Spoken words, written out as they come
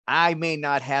I may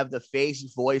not have the face,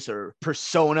 voice, or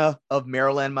persona of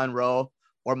Marilyn Monroe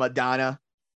or Madonna,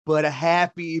 but a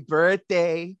happy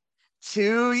birthday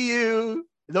to you.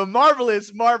 The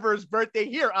marvelous Marver's birthday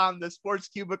here on the Sports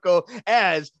Cubicle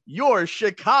as your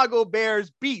Chicago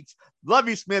Bears beat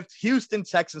Lovie Smith's Houston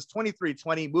Texans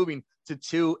 23-20, moving to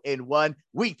 2-1,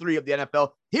 week 3 of the NFL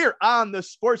here on the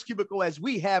Sports Cubicle as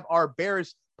we have our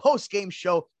Bears post-game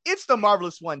show. It's the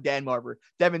marvelous one, Dan Marver,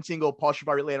 Devin Tingle, Paul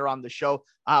Shivari later on the show.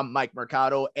 I'm Mike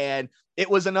Mercado, and it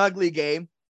was an ugly game.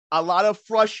 A lot of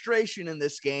frustration in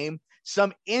this game,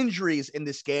 some injuries in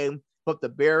this game, but the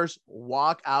Bears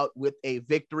walk out with a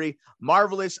victory.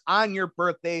 Marvelous. On your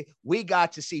birthday, we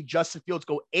got to see Justin Fields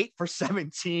go 8 for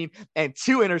 17 and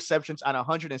 2 interceptions on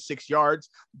 106 yards.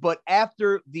 But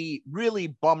after the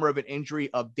really bummer of an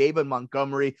injury of David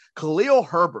Montgomery, Khalil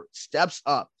Herbert steps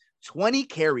up. 20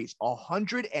 carries,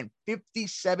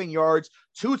 157 yards,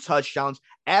 2 touchdowns,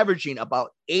 averaging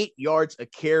about 8 yards a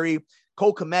carry.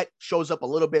 Cole Kmet shows up a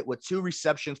little bit with 2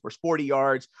 receptions for 40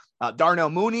 yards.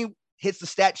 Darnell Mooney hits the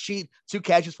stat sheet, 2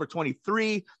 catches for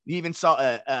 23. You even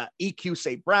saw EQ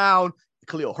St. Brown.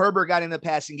 Khalil Herbert got in the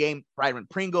passing game, Byron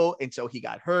Pringle until he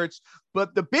got hurt.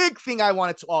 But the big thing I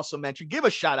wanted to also mention, give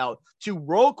a shout out to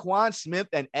Roquan Smith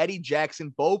and Eddie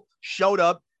Jackson. Both showed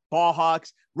up. Ball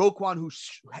Hawks. Roquan, who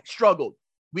struggled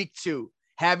week 2,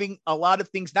 having a lot of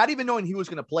things, not even knowing he was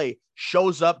going to play,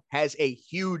 shows up, has a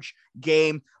huge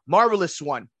game. Marvelous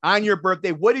one. On your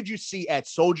birthday, what did you see at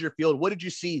Soldier Field? What did you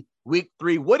see week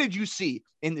 3? What did you see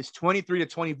in this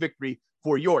 23-20 victory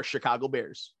for your Chicago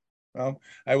Bears? Well,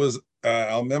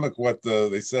 I'll mimic what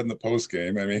they said in the post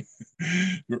game. I mean,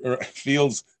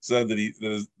 Fields said that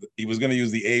he was going to use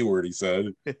the A word, he said,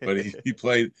 but he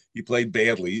played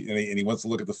badly, and he wants to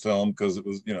look at the film because it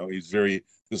was, he's very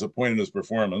disappointed in his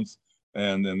performance,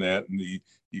 and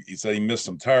he said he missed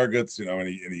some targets, and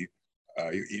he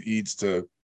needs to,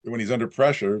 when he's under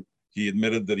pressure, he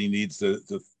admitted that he needs to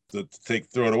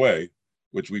throw it away,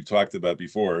 which we've talked about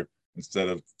before, instead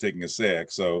of taking a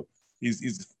sack. So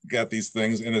he's got these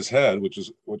things in his head, which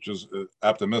is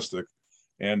optimistic.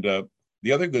 And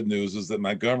the other good news is that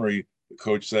Montgomery, the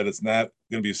coach, said it's not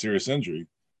going to be a serious injury.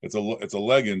 It's a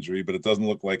leg injury, but it doesn't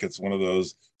look like it's one of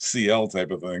those CL type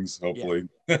of things. Hopefully,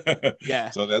 yeah.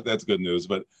 So that's good news.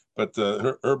 But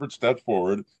Herbert stepped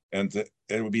forward, and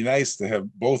it would be nice to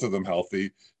have both of them healthy.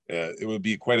 It would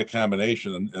be quite a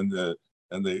combination, and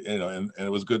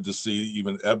it was good to see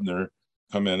even Ebner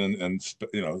come in and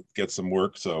get some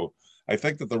work. So I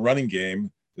think that the running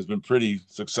game has been pretty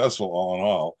successful all in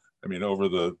all. I mean, over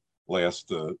the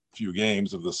last few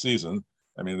games of the season,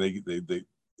 I mean, they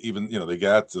even, they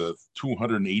got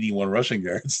 281 rushing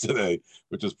yards today,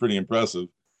 which is pretty impressive.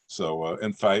 So,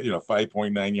 and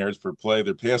 5.9 yards per play.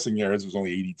 Their passing yards was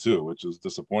only 82, which is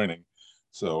disappointing.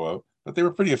 So, but they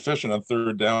were pretty efficient on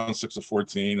third down, 6 of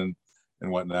 14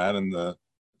 and whatnot. And the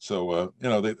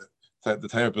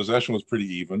time of possession was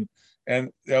pretty even.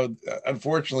 And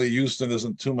unfortunately, Houston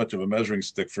isn't too much of a measuring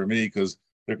stick for me because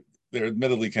they're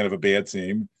admittedly kind of a bad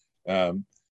team,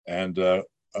 and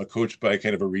coached by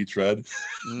kind of a retread,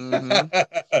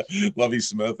 Lovie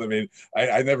Smith. I mean,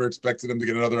 I never expected him to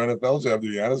get another NFL job, to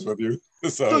be honest with you.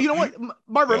 So you know what,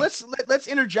 Marver, let's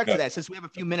interject to that since we have a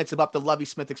few minutes about the Lovie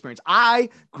Smith experience.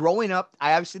 Growing up,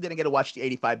 I obviously didn't get to watch the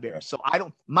 85 Bears. So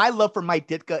my love for Mike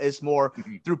Ditka is more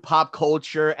through pop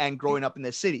culture and growing up in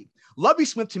the city. Lovie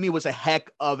Smith to me was a heck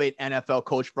of an NFL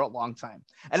coach for a long time.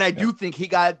 And I do think he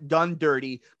got done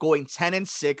dirty going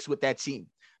 10-6 with that team.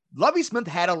 Lovie Smith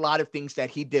had a lot of things that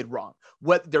he did wrong.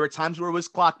 There were times where it was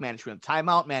clock management,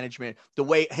 timeout management, the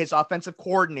way his offensive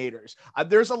coordinators.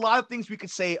 There's a lot of things we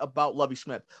could say about Lovie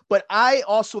Smith. But I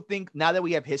also think now that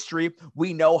we have history,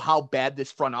 we know how bad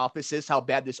this front office is, how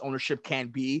bad this ownership can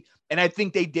be. And I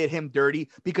think they did him dirty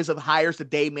because of hires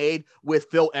that they made with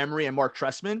Phil Emery and Mark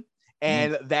Trestman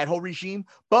and that whole regime.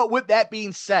 But with that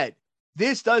being said,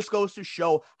 this does go to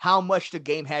show how much the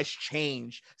game has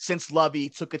changed since Lovie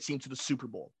took a team to the Super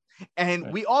Bowl.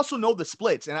 And we also know the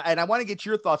splits. And I want to get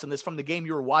your thoughts on this from the game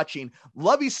you were watching.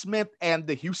 Lovie Smith and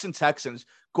the Houston Texans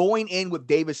going in with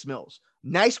Davis Mills.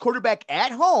 Nice quarterback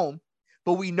at home,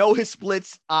 but we know his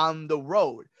splits on the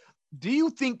road. Do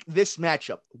you think this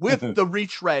matchup with the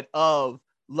retread of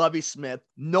Lovie Smith,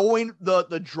 knowing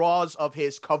the draws of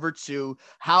his cover 2,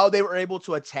 how they were able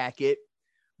to attack it,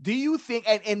 do you think,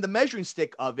 and the measuring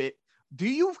stick of it, do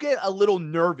you get a little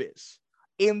nervous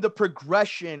in the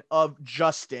progression of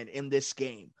Justin in this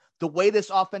game, the way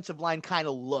this offensive line kind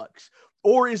of looks?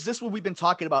 Or is this what we've been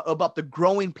talking about the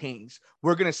growing pains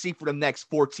we're going to see for the next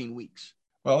 14 weeks?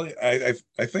 Well, I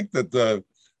think that the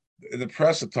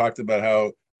press had talked about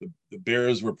how the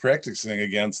Bears were practicing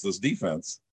against this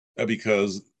defense.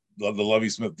 because the Lovie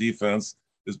Smith defense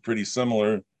is pretty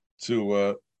similar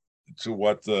to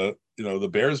what the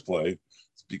Bears play,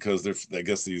 because I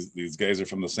guess these guys are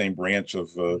from the same branch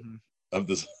of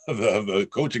this of the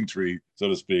coaching tree, so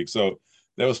to speak. So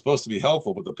that was supposed to be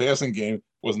helpful, but the passing game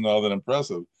wasn't all that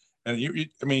impressive. And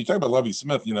I mean, you talk about Lovie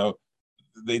Smith,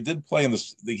 they did play in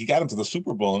this. He got into the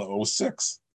Super Bowl in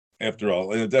 '06. After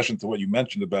all, in addition to what you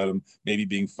mentioned about him maybe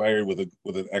being fired with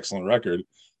an excellent record,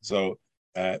 so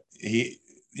he,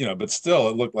 but still,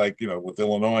 it looked like with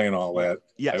Illinois and all that.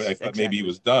 Yes, I thought exactly. maybe he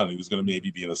was done. He was going to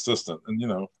maybe be an assistant,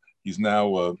 and he's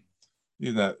now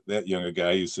he's not that young a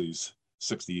guy. He's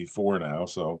 64 now,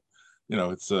 so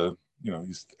it's I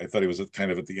thought he was kind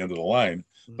of at the end of the line,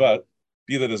 but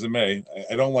be that as it may,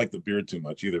 I don't like the beard too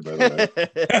much either, by the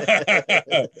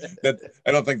way.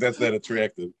 I don't think that's that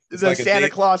attractive. It's like Santa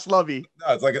Claus Lovey.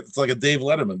 No, it's like a Dave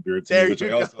Letterman beard to me, which I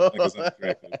also think is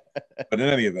unattractive. But in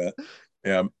any event,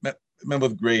 yeah, men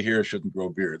with gray hair shouldn't grow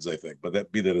beards, I think.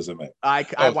 But be that as it may.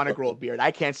 I want to grow a beard. I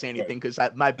can't say anything because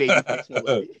my baby thinks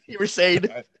you were saying.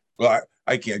 Well,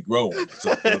 I can't grow one.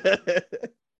 So,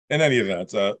 in any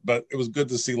event, but it was good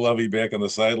to see Lovey back on the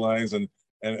sidelines, and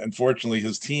unfortunately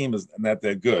his team is not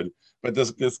that good. But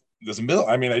this middle,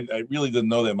 I mean, I really didn't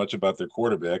know that much about their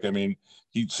quarterback. I mean,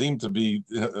 he seemed to be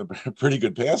a pretty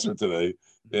good passer today,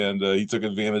 and he took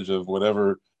advantage of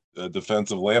whatever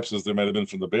defensive lapses there might have been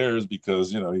from the Bears,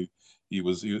 because he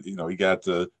got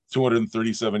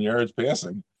 237 yards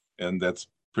passing, and that's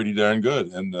pretty darn good.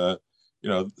 And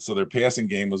so their passing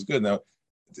game was good. Now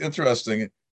it's interesting,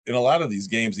 in a lot of these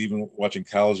games, even watching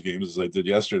college games as I did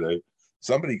yesterday,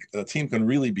 a team can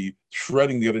really be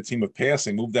shredding the other team with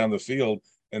passing, move down the field,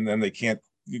 and then they can't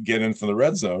get into the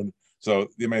red zone. So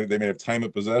they may have time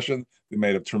of possession, they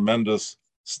may have tremendous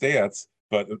stats,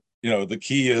 but the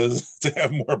key is to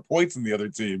have more points than the other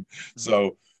team.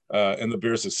 So and the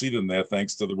Bears succeeded in that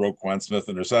thanks to the Roquan Smith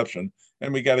interception.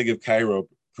 And we got to give Cairo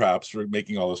props for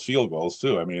making all his field goals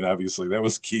too. I mean, obviously that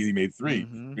was key. He made three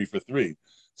for three.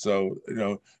 So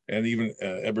and even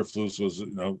Eberflus was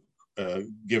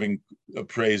giving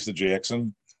praise to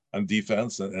Jackson on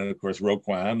defense, and of course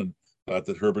Roquan, and thought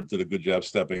that Herbert did a good job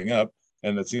stepping up.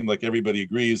 And it seemed like everybody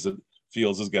agrees that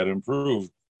Fields has got to improve.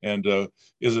 And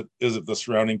is it the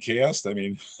surrounding cast? I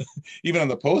mean, even on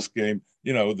the post game,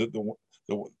 the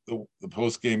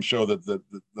post game show that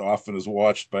often is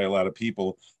watched by a lot of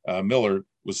people. Miller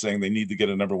was saying they need to get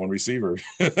a number one receiver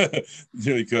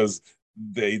because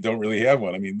they don't really have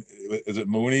one. I mean, is it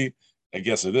Mooney? I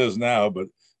guess it is now, but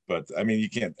I mean,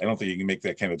 I don't think you can make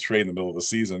that kind of trade in the middle of the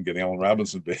season, get Allen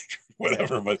Robinson back,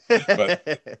 whatever. But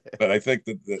I think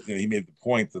that he made the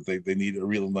point that they need a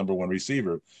real number one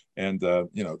receiver. And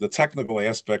the technical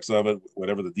aspects of it,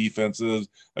 whatever the defense is,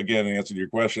 again, in answer to your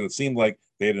question, it seemed like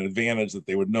they had an advantage that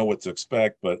they would know what to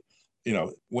expect. But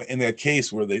in that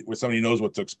case where somebody knows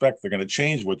what to expect, they're going to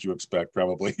change what you expect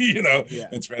probably,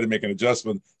 and try to make an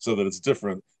adjustment so that it's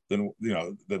different than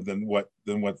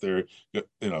what they're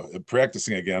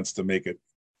practicing against, to make it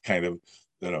kind of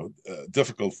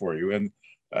difficult for you. And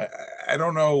I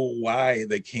don't know why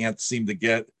they can't seem to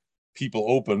get people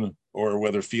open, or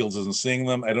whether Fields isn't seeing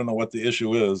them. I don't know what the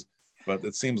issue is, but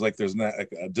it seems like there's not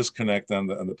a disconnect on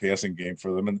the passing game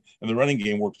for them, and the running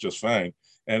game works just fine.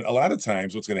 And a lot of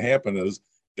times what's going to happen is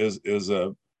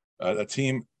a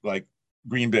team like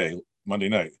Green Bay Monday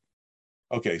night.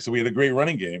 Okay, so we had a great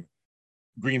running game.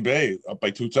 Green Bay up by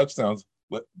 2 touchdowns.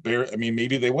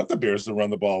 Maybe they want the Bears to run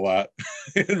the ball a lot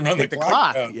and run the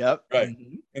clock down. Yep. Right.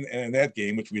 And in that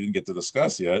game, which we didn't get to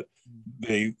discuss yet,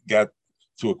 they got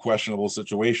to a questionable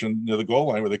situation near the goal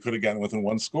line where they could have gotten within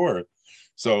one score.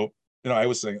 So, I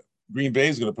was saying Green Bay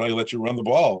is going to probably let you run the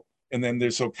ball. And then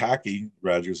they're so cocky,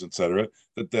 Rodgers, et cetera,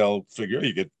 that they'll figure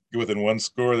you get within one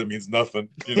score. That means nothing.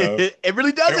 It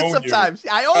really does it sometimes.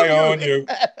 I own you.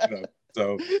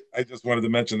 So I just wanted to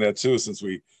mention that too, since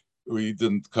we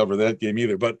didn't cover that game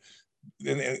either. But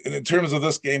in terms of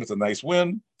this game, it's a nice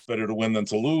win. It's better to win than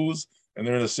to lose. And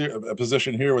they're in a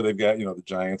position here where they've got, the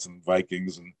Giants and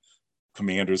Vikings and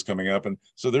Commanders coming up. And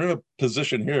so they're in a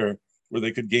position here where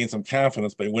they could gain some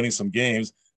confidence by winning some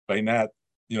games, by not,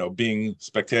 being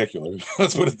spectacular.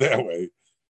 Let's put it that way.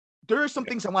 There are some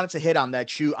things I wanted to hit on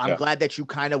that I'm glad that you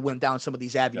kind of went down some of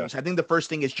these avenues. I think the first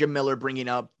thing is Jim Miller bringing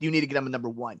up, you need to get him a number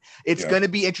one. It's going to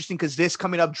be interesting because this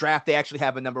coming up draft, they actually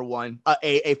have a number one,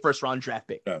 a first round draft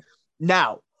pick.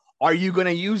 Now, are you going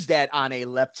to use that on a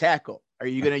left tackle? Are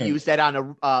you going to use that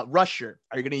on a rusher?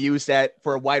 Are you going to use that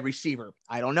for a wide receiver?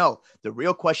 I don't know. The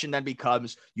real question then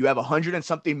becomes, you have $100 and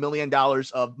something million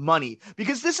of money,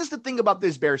 because this is the thing about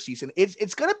this Bear season.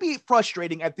 It's going to be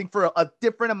frustrating, I think, for a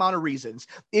different amount of reasons.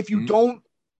 If you don't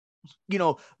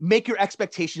make your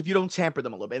expectations if you don't tamper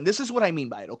them a little bit. And this is what I mean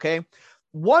by it. Okay.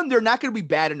 One, they're not going to be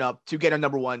bad enough to get the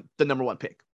number one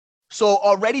pick. So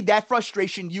already that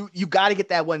frustration, you got to get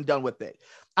that one done with it.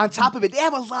 On top of it, they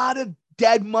have a lot of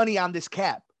dead money on this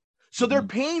cap. So they're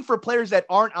paying for players that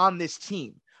aren't on this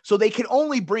team. So they can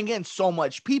only bring in so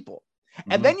much people.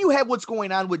 And then you have what's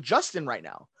going on with Justin right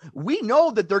now. We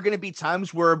know that there are going to be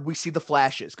times where we see the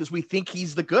flashes because we think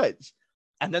he's the goods.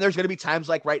 And then there's going to be times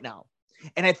like right now.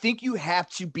 And I think you have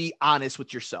to be honest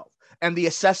with yourself and the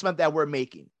assessment that we're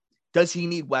making. Does he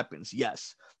need weapons?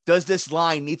 Yes. Does this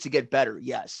line need to get better?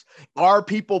 Yes. Are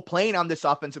people playing on this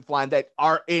offensive line that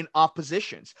are in off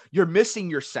positions? You're missing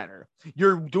your center.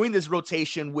 You're doing this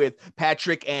rotation with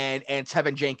Patrick and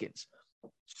Tevin Jenkins.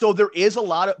 So there is a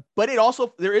lot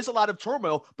of, there is a lot of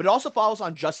turmoil, but it also falls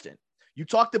on Justin. You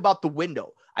talked about the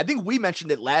window. I think we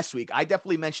mentioned it last week. I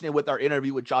definitely mentioned it with our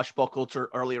interview with Josh Buchalter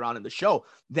earlier on in the show,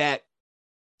 that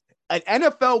an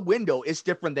NFL window is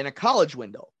different than a college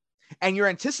window. And your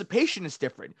anticipation is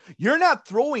different. You're not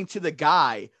throwing to the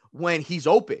guy when he's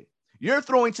open. You're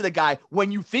throwing to the guy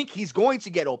when you think he's going to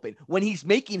get open, when he's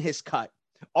making his cut.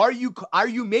 Are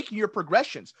you making your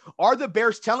progressions? Are the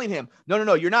Bears telling him,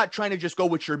 no, you're not trying to just go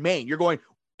with your main. You're going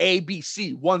A, B,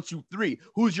 C, 1, 2, 3.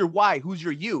 Who's your Y? Who's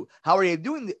your U? How are you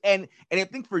doing? And I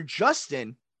think for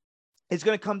Justin, it's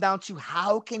going to come down to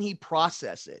how can he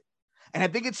process it? And I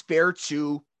think it's fair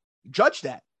to judge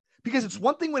that. Because it's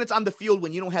one thing when it's on the field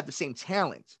when you don't have the same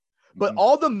talent, but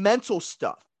all the mental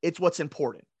stuff, it's what's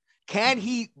important. Can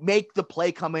he make the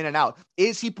play come in and out?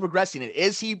 Is he progressing it?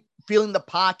 Is he feeling the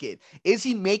pocket? Is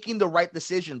he making the right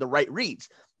decision, the right reads?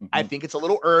 I think it's a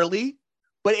little early,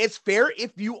 but it's fair if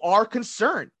you are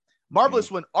concerned. Marvelous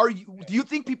One, do you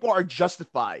think people are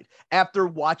justified after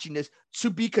watching this to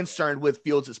be concerned with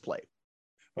Fields' play?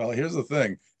 Well, here's the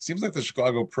thing. Seems like the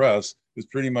Chicago press is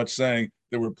pretty much saying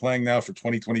that we're playing now for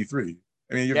 2023.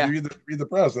 I mean, you read the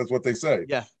press, that's what they say.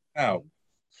 Yeah. Now,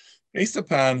 based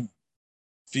upon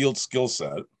Fields' skill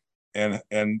set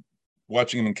and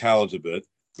watching him in college a bit,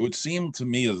 it would seem to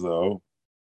me as though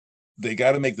they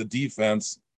got to make the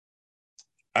defense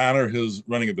honor his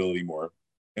running ability more.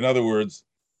 In other words,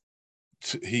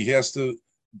 he has to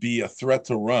be a threat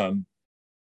to run,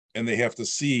 and they have to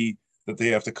see that they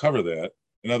have to cover that.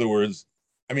 In other words,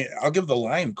 I mean, I'll give the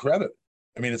line credit.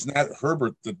 I mean, it's not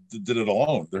Herbert that did it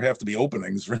alone. There have to be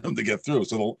openings for him to get through.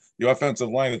 So the offensive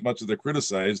line, as much as they're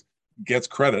criticized, gets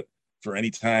credit for any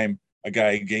time a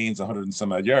guy gains 100 and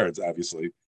some odd yards,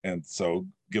 obviously. And so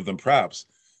give them props.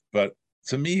 But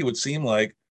to me, it would seem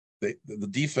like the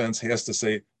defense has to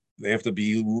say, they have to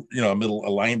be, a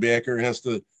linebacker has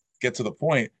to get to the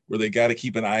point where they got to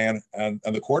keep an eye on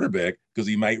the quarterback because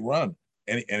he might run.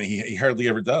 And he hardly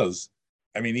ever does.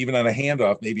 I mean, even on a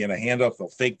handoff, maybe on a handoff, they'll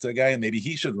fake to a guy and maybe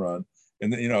he should run,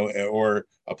 and or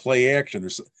a play action or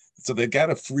so they got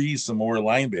to freeze some more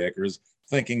linebackers,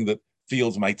 thinking that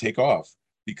Fields might take off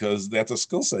because that's a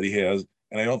skill set he has,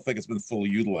 and I don't think it's been fully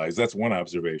utilized. That's one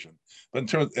observation.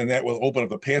 But and that will open up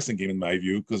the passing game in my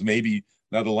view, because maybe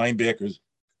now the linebackers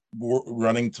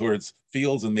running towards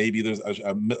Fields, and maybe there's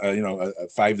a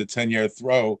 5 to 10 yard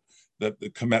throw that the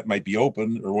Kmet might be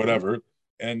open or whatever,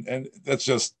 and that's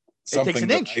just something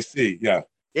that I see. Yeah.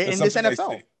 In this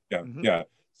NFL. Yeah. Yeah.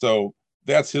 So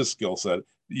that's his skill set.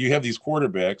 You have these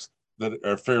quarterbacks that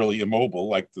are fairly immobile,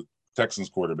 like the Texans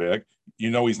quarterback.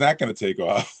 He's not going to take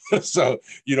off. So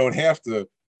you don't have to,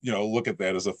 look at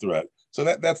that as a threat. So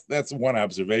that's one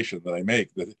observation that I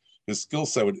make, that his skill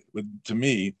set would to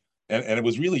me, and it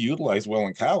was really utilized well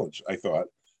in college. I thought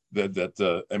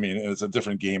that I mean, it's a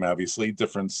different game, obviously,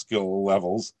 different skill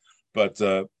levels, but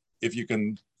if you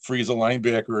can freeze a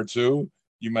linebacker or two,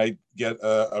 you might get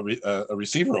a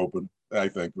receiver open, I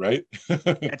think, right?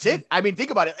 That's it. I mean,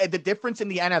 think about it. The difference in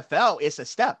the NFL is a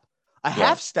step. A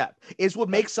half step is what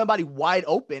makes somebody wide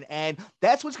open. And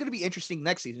that's what's going to be interesting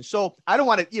next season. So I don't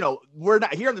want to, we're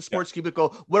not here in the Sports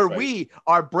Cubicle where we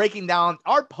are breaking down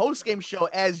our post-game show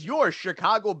as your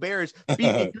Chicago Bears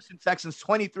beat the Houston Texans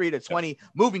 23-20,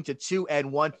 moving to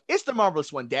 2-1. It's the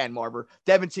Marvelous One, Dan Marver,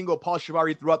 Devin Tingle, Paul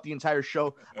Shivari throughout the entire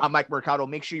show. I'm Mike Mercado.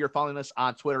 Make sure you're following us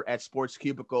on Twitter at Sports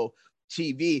Cubicle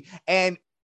TV. And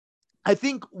I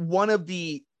think one of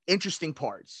the interesting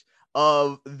parts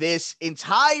of this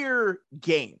entire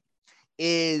game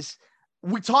is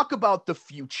we talk about the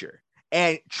future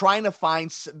and trying to find,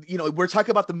 we're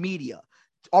talking about the media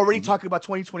already talking about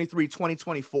 2023,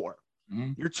 2024.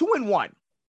 You're 2-1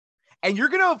 and you're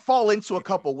going to fall into a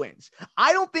couple wins.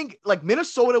 I don't think like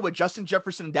Minnesota with Justin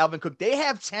Jefferson and Dalvin Cook, they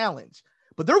have talent,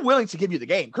 but they're willing to give you the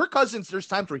game. Kirk Cousins, there's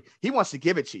times where he wants to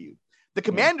give it to you. The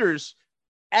Commanders,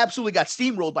 absolutely got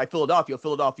steamrolled by Philadelphia.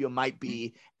 Philadelphia might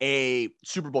be a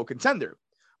Super Bowl contender.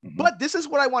 But this is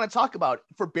what I want to talk about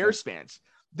for Bears fans.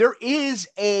 There is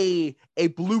a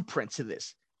blueprint to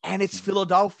this, and it's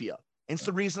Philadelphia. And it's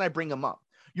the reason I bring them up.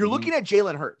 You're looking at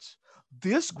Jalen Hurts.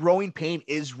 This growing pain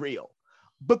is real.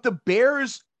 But the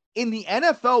Bears in the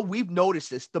NFL, we've noticed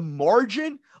this. The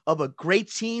margin of a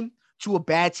great team to a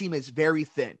bad team is very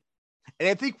thin. And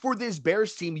I think for this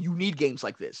Bears team, you need games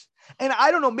like this. And I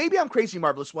don't know, maybe I'm crazy,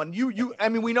 Marvelous One. I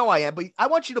mean, we know I am, but I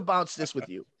want you to bounce this with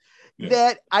you.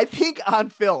 That I think on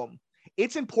film,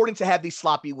 it's important to have these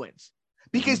sloppy wins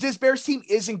because this Bears team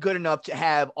isn't good enough to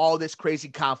have all this crazy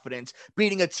confidence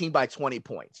beating a team by 20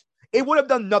 points. It would have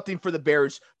done nothing for the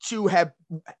Bears to have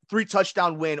 3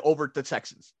 touchdown win over the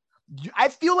Texans. I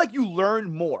feel like you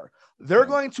learn more. They're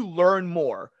going to learn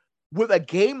more with a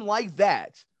game like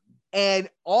that. And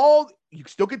you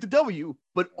still get the W,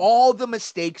 but all the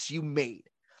mistakes you made.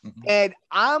 And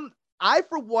I,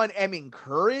 for one, am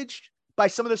encouraged by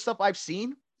some of the stuff I've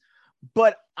seen,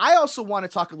 but I also want to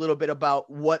talk a little bit about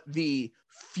what the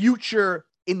future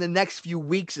in the next few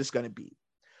weeks is going to be.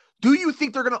 Do you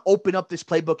think they're going to open up this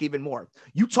playbook even more?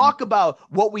 You talk about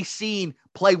what we've seen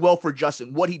play well for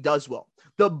Justin, what he does well.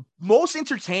 The most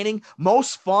entertaining,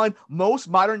 most fun, most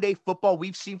modern day football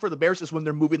we've seen for the Bears is when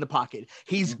they're moving the pocket.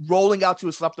 He's rolling out to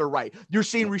his left or right. You're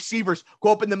seeing receivers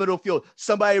go up in the middle of the field,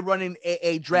 somebody running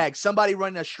a drag, somebody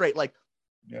running a straight,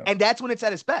 and that's when it's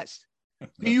at its best.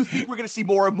 Do you think we're going to see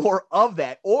more and more of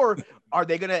that? Or are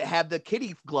they going to have the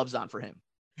kitty gloves on for him?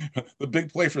 The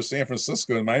big play for San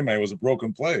Francisco, in my mind, was a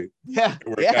broken play. Yeah.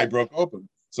 Where a guy broke open.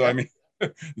 So, I mean,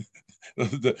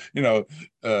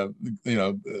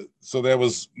 so that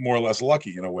was more or less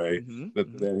lucky in a way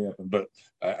that happened. But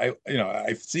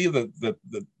I see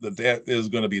that is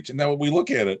going to be. Now, when we look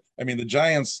at it, I mean, the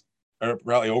Giants are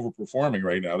probably overperforming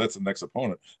right now. That's the next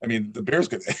opponent. I mean, the Bears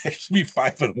could actually be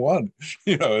 5-1,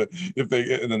 if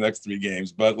they in the next 3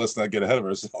 games. But let's not get ahead of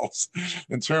ourselves.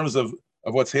 In terms of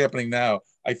what's happening now,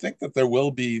 I think that there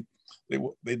will be. They've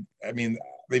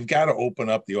got to open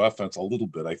up the offense a little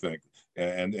bit, I think,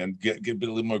 and get a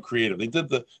little more creative. They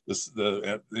did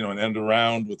an end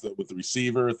around with the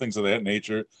receiver, things of that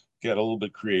nature. Get a little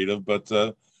bit creative, but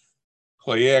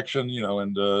play action,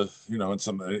 and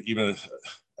some even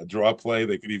a draw play.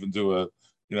 They could even do a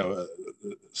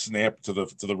snap to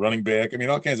the running back. I mean,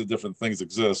 all kinds of different things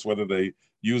exist. Whether they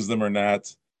use them or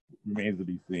not remains to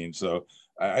be seen. So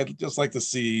I'd just like to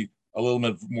see a little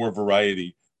bit more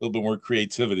variety, a little bit more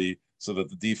creativity, so that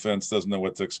the defense doesn't know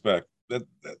what to expect.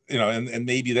 And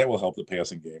maybe that will help the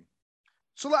passing game.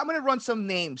 So I'm going to run some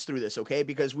names through this, okay?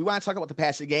 Because we want to talk about the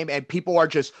passing game, and people are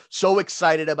just so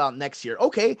excited about next year.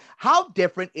 Okay, how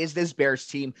different is this Bears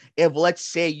team if, let's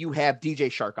say, you have DJ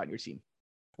Chark on your team?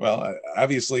 Well,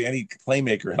 obviously, any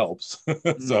playmaker helps.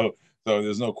 So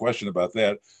there's no question about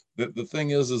that. The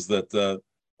thing is that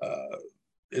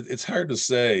it's hard to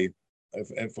say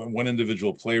if one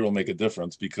individual player will make a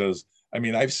difference, because, I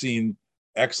mean, I've seen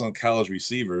excellent college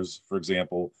receivers, for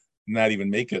example, not even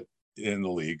make it in the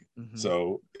league.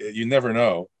 So you never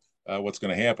know what's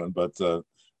going to happen, but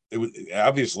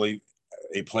obviously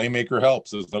a playmaker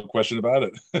helps. There's no question about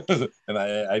it. And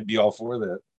I'd be all for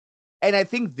that. And I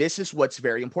think this is what's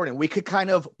very important. We could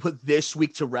kind of put this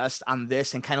week to rest on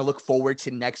this and kind of look forward to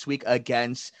next week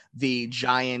against the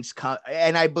Giants.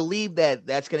 And I believe that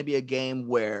that's going to be a game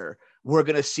where we're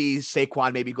going to see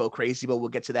Saquon maybe go crazy, but we'll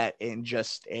get to that in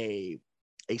just a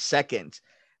second.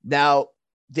 Now,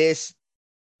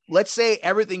 let's say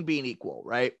everything being equal,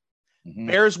 right?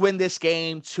 Bears win this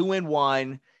game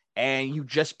 2-1, and you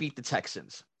just beat the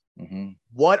Texans.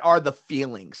 What are the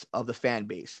feelings of the fan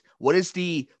base? What is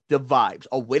the vibes?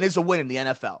 A win is a win in the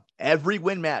NFL. Every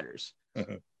win matters.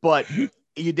 But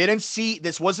you didn't see,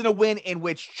 this wasn't a win in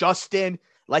which Justin,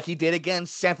 like he did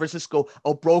against San Francisco,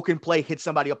 a broken play hit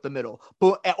somebody up the middle.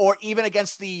 Or even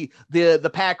against the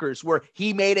Packers, where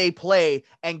he made a play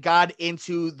and got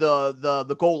into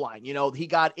the goal line. He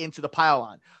got into the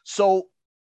pylon. So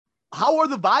how are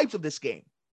the vibes of this game?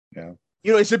 Yeah.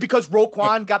 Is it because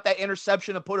Roquan got that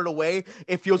interception and put it away?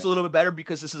 It feels a little bit better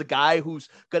because this is a guy who's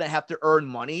going to have to earn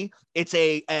money. It's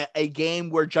a game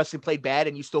where Justin played bad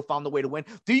and you still found the way to win.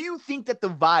 Do you think that the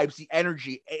vibes, the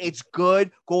energy, it's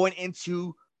good going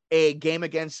into a game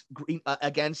against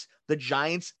the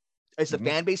Giants? Is the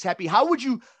fan base happy? How would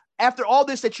you, after all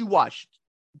this that you watched,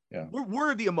 where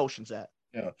are the emotions at?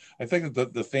 Yeah, I think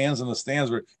that the fans in the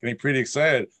stands were getting pretty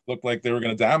excited. Looked like they were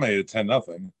going to dominate at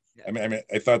 10-0. Yeah. I mean,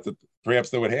 I thought that perhaps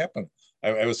that would happen.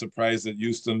 I was surprised that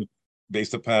Houston,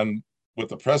 based upon what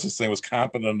the press is saying, was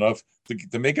confident enough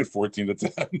to make it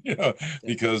 14-10.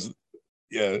 Because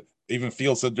yeah, even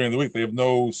Fields said during the week they have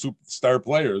no superstar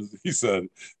players. He said,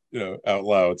 out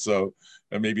loud. So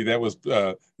maybe that was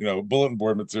bulletin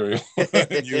board material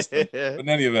in Houston. But in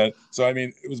any event, so I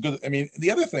mean, it was good. I mean,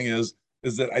 the other thing is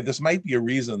that this might be a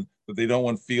reason that they don't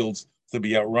want Fields to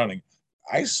be out running.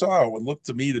 I saw what looked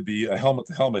to me to be a helmet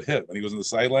to helmet hit when he was in the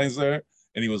sidelines there,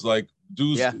 and he was like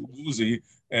Yeah. doozy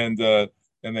and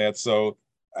that. So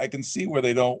I can see where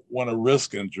they don't want to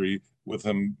risk injury with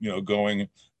him, going.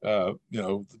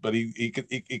 But he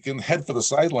can head for the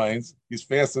sidelines. He's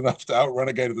fast enough to outrun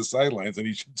a guy to the sidelines, and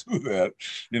he should do that.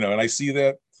 And I see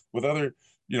that with other,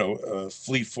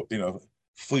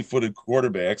 fleet-footed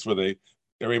quarterbacks where they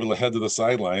are able to head to the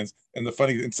sidelines. And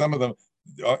some of them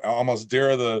almost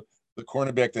dare the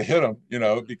cornerback to hit them,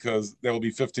 because there will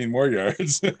be 15 more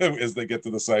yards as they get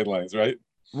to the sidelines, right?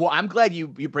 Well, I'm glad you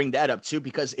bring that up too,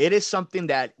 because it is something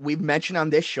that we've mentioned on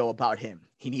this show about him.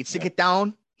 He needs to get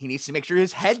down. He needs to make sure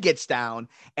his head gets down.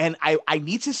 And I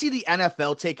need to see the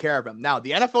NFL take care of him. Now,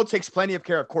 the NFL takes plenty of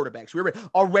care of quarterbacks. We were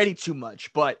already too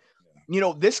much. But,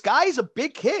 this guy is a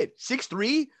big kid,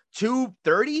 6'3",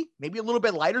 230, maybe a little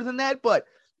bit lighter than that. But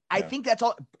I think that's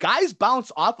all. Guys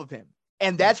bounce off of him.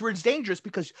 And that's where it's dangerous,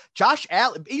 because Josh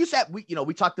Allen,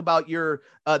 we talked about your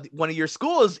one of your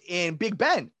schools in Big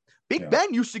Ben.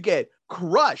 Ben used to get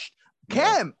crushed.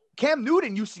 Cam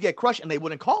Newton used to get crushed, and they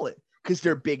wouldn't call it because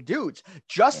they're big dudes.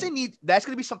 Justin that's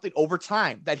going to be something over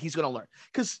time that he's going to learn,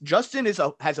 because Justin has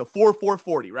a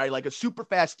 4.40, right? Like a super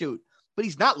fast dude, but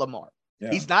he's not Lamar.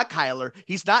 Yeah. He's not Kyler.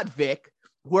 He's not Vic,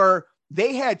 where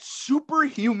they had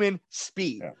superhuman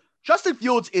speed. Yeah. Justin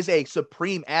Fields is a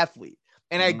supreme athlete.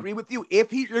 And I agree with you.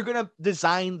 If you're going to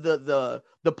design the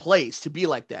plays to be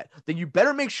like that, then you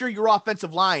better make sure your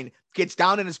offensive line gets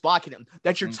down and is blocking him,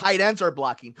 that your tight ends are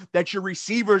blocking, that your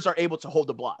receivers are able to hold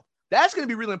the block. That's going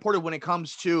to be really important when it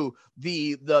comes to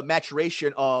the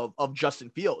maturation of Justin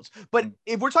Fields. But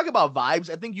if we're talking about vibes,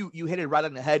 I think you hit it right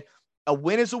on the head. A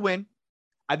win is a win.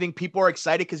 I think people are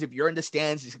excited because if you're in the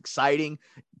stands, it's exciting.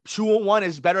 2-1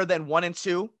 is better than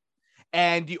 1-2.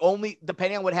 And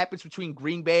depending on what happens between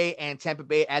Green Bay and Tampa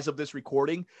Bay as of this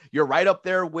recording, you're right up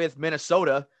there with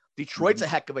Minnesota. Detroit's a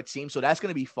heck of a team, so that's going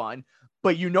to be fun.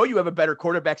 But you have a better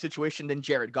quarterback situation than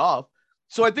Jared Goff.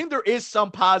 So I think there is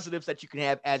some positives that you can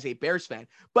have as a Bears fan.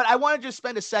 But I want to just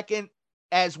spend a second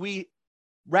as we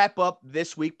wrap up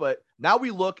this week. But now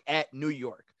we look at New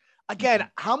York. Again,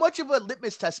 how much of a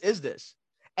litmus test is this?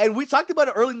 And we talked about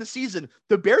it early in the season.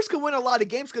 The Bears can win a lot of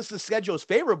games because the schedule is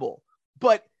favorable.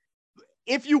 But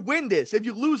if you win this, if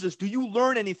you lose this, do you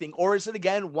learn anything? Or is it,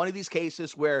 again, one of these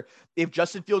cases where if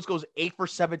Justin Fields goes 8 for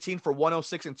 17 for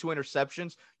 106 and 2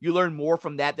 interceptions, you learn more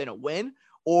from that than a win?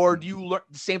 Or do you learn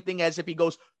the same thing as if he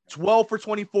goes 12 for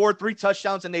 24, 3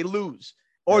 touchdowns, and they lose?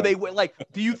 Or they win? Like,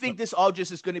 do you think this all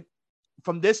just is going to,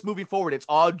 from this moving forward, it's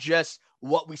all just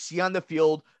what we see on the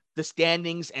field, the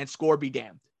standings, and score be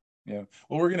damned? Yeah.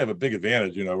 Well, we're going to have a big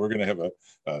advantage. We're going to have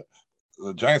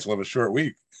the Giants will have a short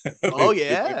week. Oh,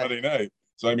 yeah. Monday night.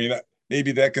 So, I mean,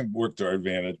 maybe that can work to our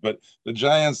advantage. But the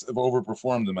Giants have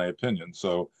overperformed, in my opinion.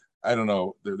 So, I don't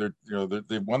know.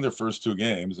 They've won their first 2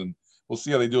 games, and we'll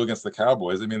see how they do against the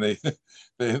Cowboys. I mean, they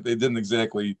didn't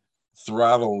exactly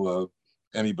throttle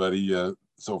anybody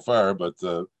so far, but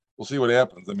we'll see what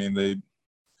happens. I mean,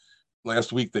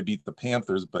 last week they beat the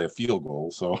Panthers by a field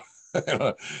goal. So,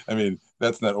 I mean,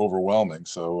 that's not overwhelming.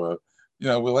 So,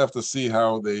 we'll have to see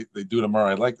how they do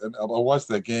tomorrow. I'll watch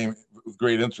that game with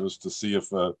great interest to see if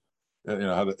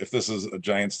if this is a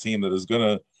Giants team that is going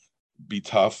to be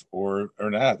tough or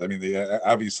not. I mean, they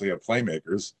obviously have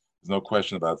playmakers. There's no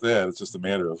question about that. It's just a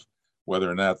matter of whether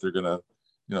or not they're going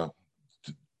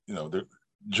to,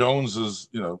 Jones is,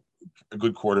 a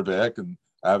good quarterback, and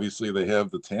obviously they have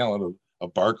the talent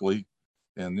of Barkley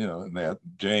and that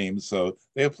James. So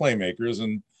they have playmakers,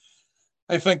 and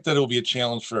I think that it'll be a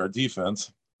challenge for our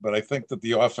defense, but I think that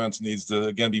the offense needs to,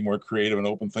 again, be more creative and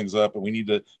open things up. And we need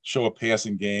to show a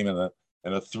passing game and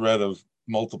a threat of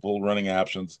multiple running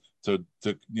options to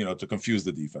confuse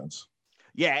the defense.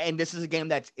 Yeah, and this is a game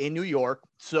that's in New York,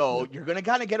 so you're going to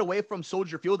kind of get away from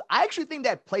Soldier Field. I actually think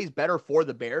that plays better for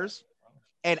the Bears.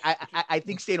 And I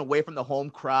think staying away from the home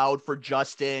crowd for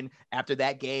Justin after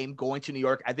that game, going to New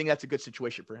York, I think that's a good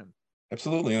situation for him.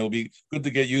 Absolutely. And it'll be good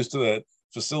to get used to that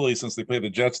facility since they play the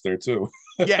Jets there too.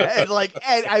 Yeah, and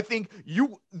I think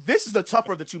this is the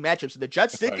tougher of the 2 matchups. The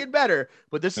Jets did get better,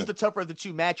 but this is the tougher of the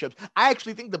 2 matchups. I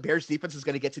actually think the Bears defense is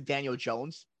going to get to Daniel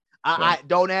Jones. I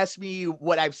don't ask me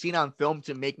what I've seen on film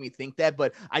to make me think that,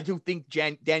 but I do think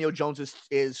Daniel Jones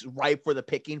is ripe for the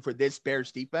picking for this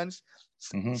Bears defense.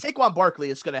 Saquon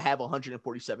Barkley is going to have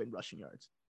 147 rushing yards.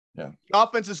 Yeah. The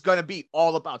offense is going to be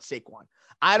all about Saquon.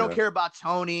 I don't Yeah. care about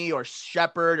Tony or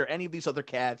Shepard or any of these other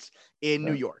cats in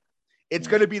New Yeah. York. It's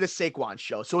Yeah. going to be the Saquon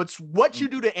show. So it's what you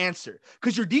do to answer,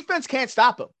 because your defense can't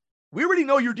stop him. We already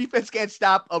know your defense can't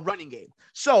stop a running game.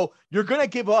 So you're going to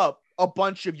give up a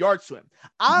bunch of yards to him.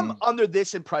 I'm under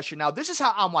this impression. Now, this is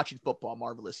how I'm watching football,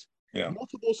 Marvelous. Yeah.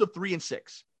 Multiples of 3 and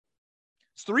 6.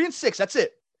 It's 3 and 6. That's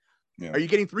it. Yeah. Are you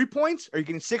getting 3 points? Are you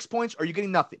getting 6 points? Or are you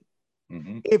getting nothing?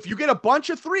 Mm-hmm. If you get a bunch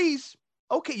of threes,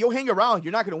 okay, you'll hang around.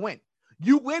 You're not going to win.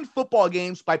 You win football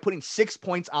games by putting 6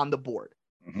 points on the board.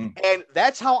 Mm-hmm. And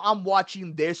that's how I'm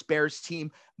watching this Bears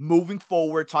team moving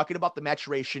forward, talking about the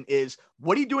maturation is,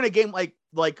 what do you do in a game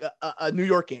like a New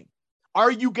York game? Are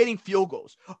you getting field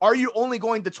goals? Are you only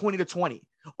going to 20-20?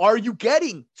 Are you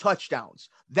getting touchdowns?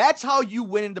 That's how you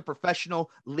win in the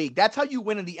professional league. That's how you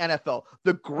win in the NFL.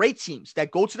 The great teams that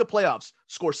go to the playoffs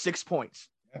score 6 points.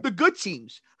 The good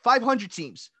teams, 500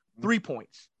 teams, 3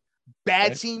 points.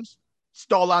 Bad teams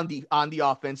stall on the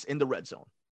offense in the red zone.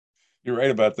 You're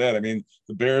right about that. I mean,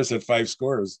 the Bears had 5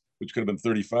 scores, which could have been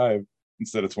 35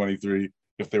 instead of 23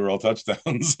 if they were all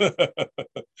touchdowns.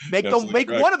 Make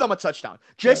one of them a touchdown.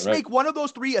 Just make one of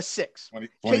those 3 a 6.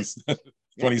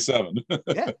 27.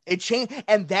 Yeah, it changed.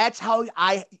 And that's how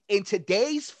in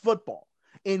today's football,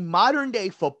 in modern day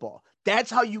football, that's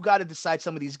how you got to decide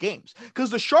some of these games. Because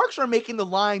the Sharks are making the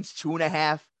lines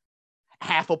 2.5,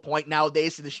 half a point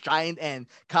nowadays to this Giant and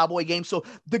Cowboy game. So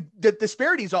the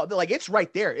disparities are like, it's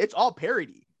right there. It's all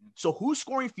parity. So who's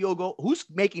scoring who's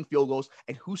making field goals,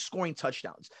 and who's scoring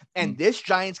touchdowns? And this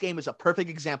Giants game is a perfect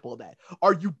example of that.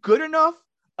 Are you good enough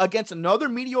against another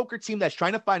mediocre team that's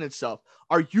trying to find itself?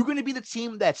 Are you going to be the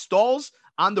team that stalls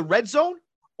on the red zone,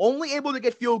 only able to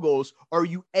get field goals? Or are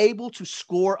you able to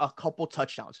score a couple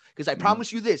touchdowns? Because I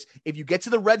promise you this, if you get to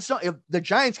the red zone, if the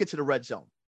Giants get to the red zone,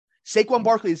 Saquon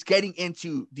Barkley is getting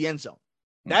into the end zone.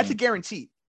 That's a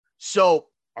guarantee. So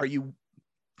are you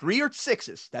 3 or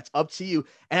 6s? That's up to you.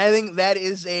 And I think that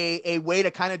is a way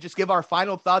to kind of just give our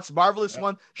final thoughts. Marvelous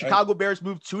one. Chicago Bears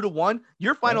move 2-1.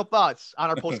 Your final thoughts on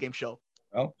our postgame show.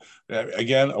 Well,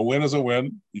 again, a win is a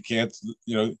win. You can't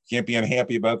be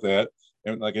unhappy about that.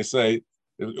 And like I say,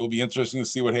 it'll be interesting to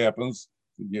see what happens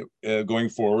going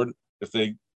forward. If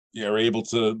they are able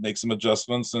to make some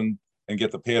adjustments and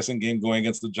get the passing game going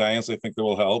against the Giants, I think that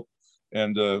will help.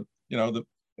 And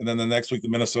and then the next week, the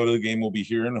Minnesota game will be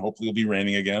here, and hopefully it'll be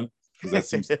raining again, because that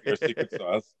seems to be our secret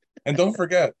sauce. And don't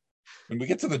forget, when we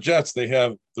get to the Jets, they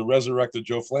have the resurrected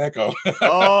Joe Flacco.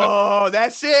 Oh,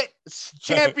 that's it.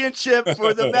 Championship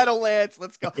for the Meadowlands.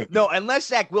 Let's go. No, unless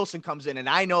Zach Wilson comes in, and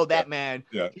I know that man,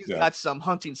 he's got some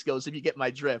hunting skills, if you get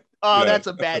my drift. Oh, that's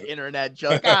a bad internet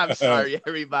joke. I'm sorry,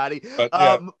 everybody.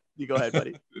 You go ahead,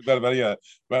 buddy. But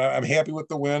I'm happy with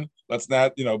the win. Let's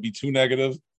not, be too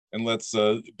negative, and let's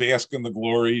bask in the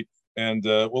glory. And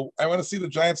I want to see the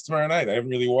Giants tomorrow night. I haven't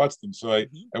really watched them, so I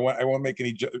won't make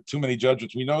too many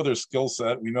judgments. We know their skill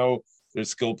set. We know they're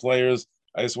skilled players.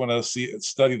 I just want to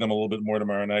study them a little bit more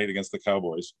tomorrow night against the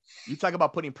Cowboys. You talk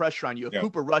about putting pressure on you. If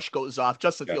Cooper Rush goes off,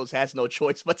 Justin Fields has no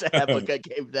choice but to have a good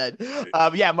game then.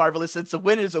 Marvelous. It's a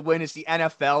win is a win. It's the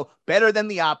NFL. Better than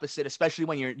the opposite, especially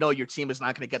when your team is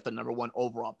not going to get the number 1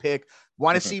 overall pick.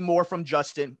 Want to see more from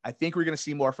Justin. I think we're going to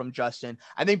see more from Justin.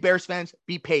 I think Bears fans,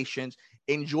 be patient.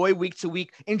 Enjoy week to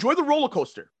week. Enjoy the roller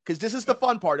coaster, because this is the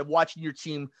fun part of watching your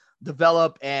team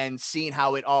develop and seeing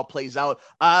how it all plays out.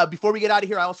 Before we get out of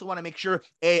here, I also want to make sure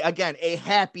a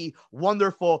happy,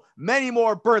 wonderful, many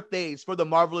more birthdays for the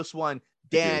marvelous one,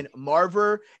 Dan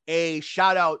Marver. A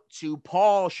shout out to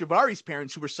Paul Shavari's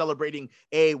parents, who were celebrating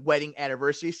a wedding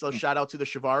anniversary. So shout out to the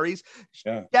Shavaris.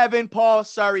 Kevin, Paul,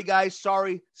 sorry guys.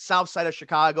 Sorry, South side of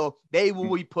Chicago. They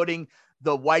will be putting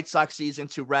the White Sox season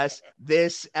to rest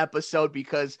this episode,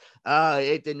 because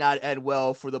it did not end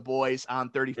well for the boys on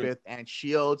 35th and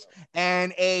Shields.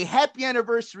 And a happy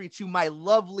anniversary to my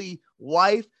lovely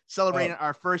wife, celebrating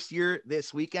our first year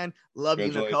this weekend. Love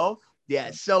you, Nicole.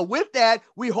 Yes. So with that,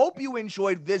 we hope you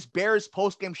enjoyed this Bears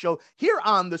postgame show here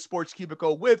on the Sports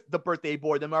Cubicle with the birthday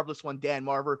boy, the marvelous one, Dan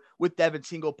Marver, with Devin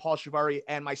Tingle, Paul Shivari,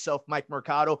 and myself, Mike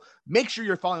Mercado. Make sure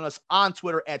you're following us on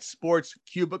Twitter at Sports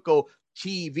Cubicle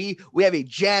TV. We have a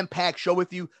jam-packed show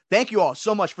with you. Thank you all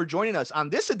so much for joining us on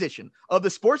this edition of the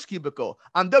Sports Cubicle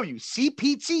on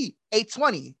WCPT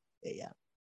 820 AM.